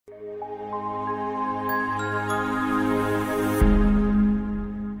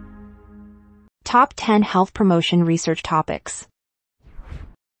Top 10 Health Promotion Research Topics.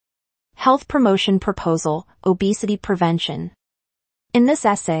 Health Promotion Proposal, Obesity Prevention. In this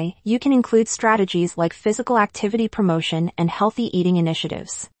essay, you can include strategies like physical activity promotion and healthy eating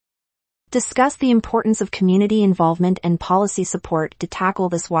initiatives. Discuss the importance of community involvement and policy support to tackle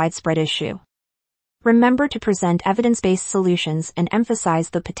this widespread issue. Remember to present evidence-based solutions and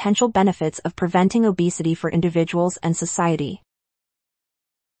emphasize the potential benefits of preventing obesity for individuals and society.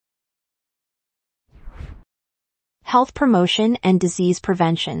 Health promotion and disease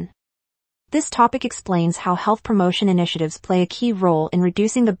prevention. This topic explains how health promotion initiatives play a key role in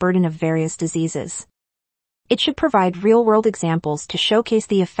reducing the burden of various diseases. It should provide real-world examples to showcase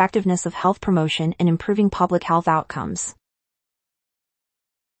the effectiveness of health promotion in improving public health outcomes.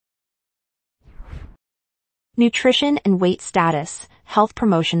 Nutrition and weight status, health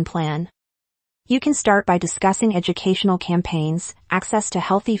promotion plan. You can start by discussing educational campaigns, access to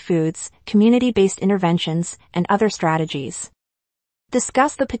healthy foods, community-based interventions, and other strategies.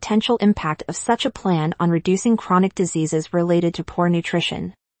 Discuss the potential impact of such a plan on reducing chronic diseases related to poor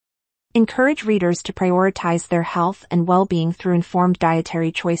nutrition. Encourage readers to prioritize their health and well-being through informed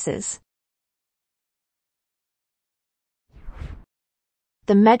dietary choices.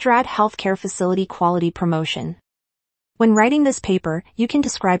 The MEDRAD Healthcare Facility Quality Promotion. When writing this paper, you can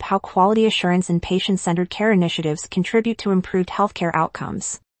describe how quality assurance and patient-centered care initiatives contribute to improved healthcare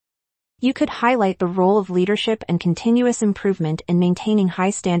outcomes. You could highlight the role of leadership and continuous improvement in maintaining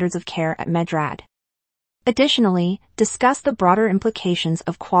high standards of care at MEDRAD. Additionally, discuss the broader implications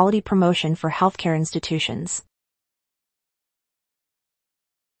of quality promotion for healthcare institutions.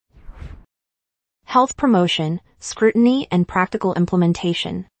 Health promotion, scrutiny and practical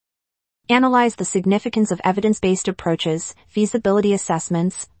implementation. Analyze the significance of evidence-based approaches, feasibility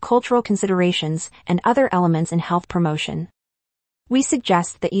assessments, cultural considerations, and other elements in health promotion. We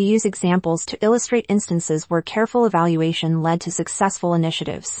suggest that you use examples to illustrate instances where careful evaluation led to successful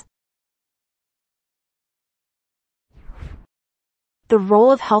initiatives. The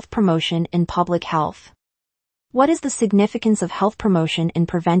role of health promotion in public health. What is the significance of health promotion in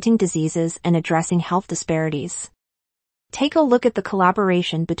preventing diseases and addressing health disparities? Take a look at the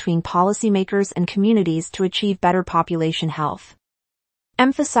collaboration between policymakers and communities to achieve better population health.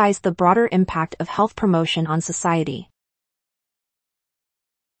 Emphasize the broader impact of health promotion on society.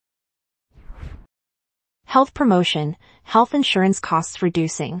 Health promotion, health insurance costs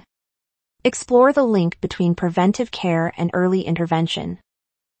reducing. Explore the link between preventive care and early intervention.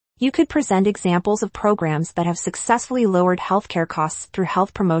 You could present examples of programs that have successfully lowered healthcare costs through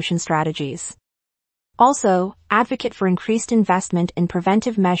health promotion strategies. Also, advocate for increased investment in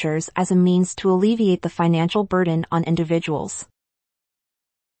preventive measures as a means to alleviate the financial burden on individuals.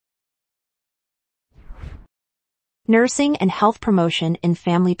 Nursing and health promotion in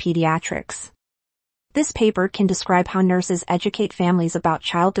family pediatrics. This paper can describe how nurses educate families about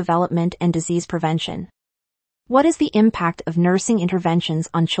child development and disease prevention. What is the impact of nursing interventions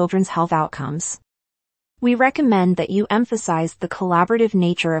on children's health outcomes? We recommend that you emphasize the collaborative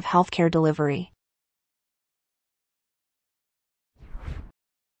nature of healthcare delivery.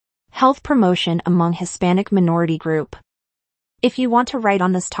 Health promotion among Hispanic minority group. If you want to write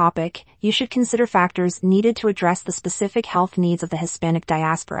on this topic, you should consider factors needed to address the specific health needs of the Hispanic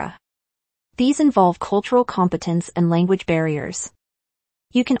diaspora. These involve cultural competence and language barriers.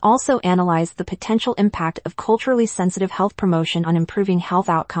 You can also analyze the potential impact of culturally sensitive health promotion on improving health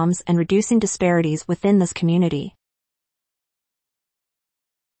outcomes and reducing disparities within this community.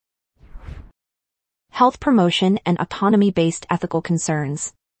 Health promotion and autonomy-based ethical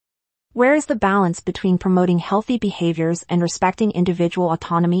concerns. Where is the balance between promoting healthy behaviors and respecting individual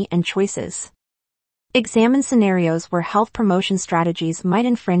autonomy and choices? Examine scenarios where health promotion strategies might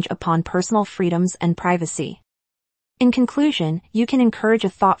infringe upon personal freedoms and privacy. In conclusion, you can encourage a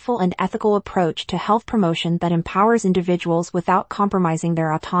thoughtful and ethical approach to health promotion that empowers individuals without compromising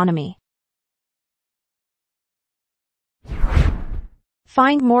their autonomy.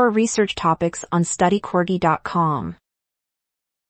 Find more research topics on studycorgi.com.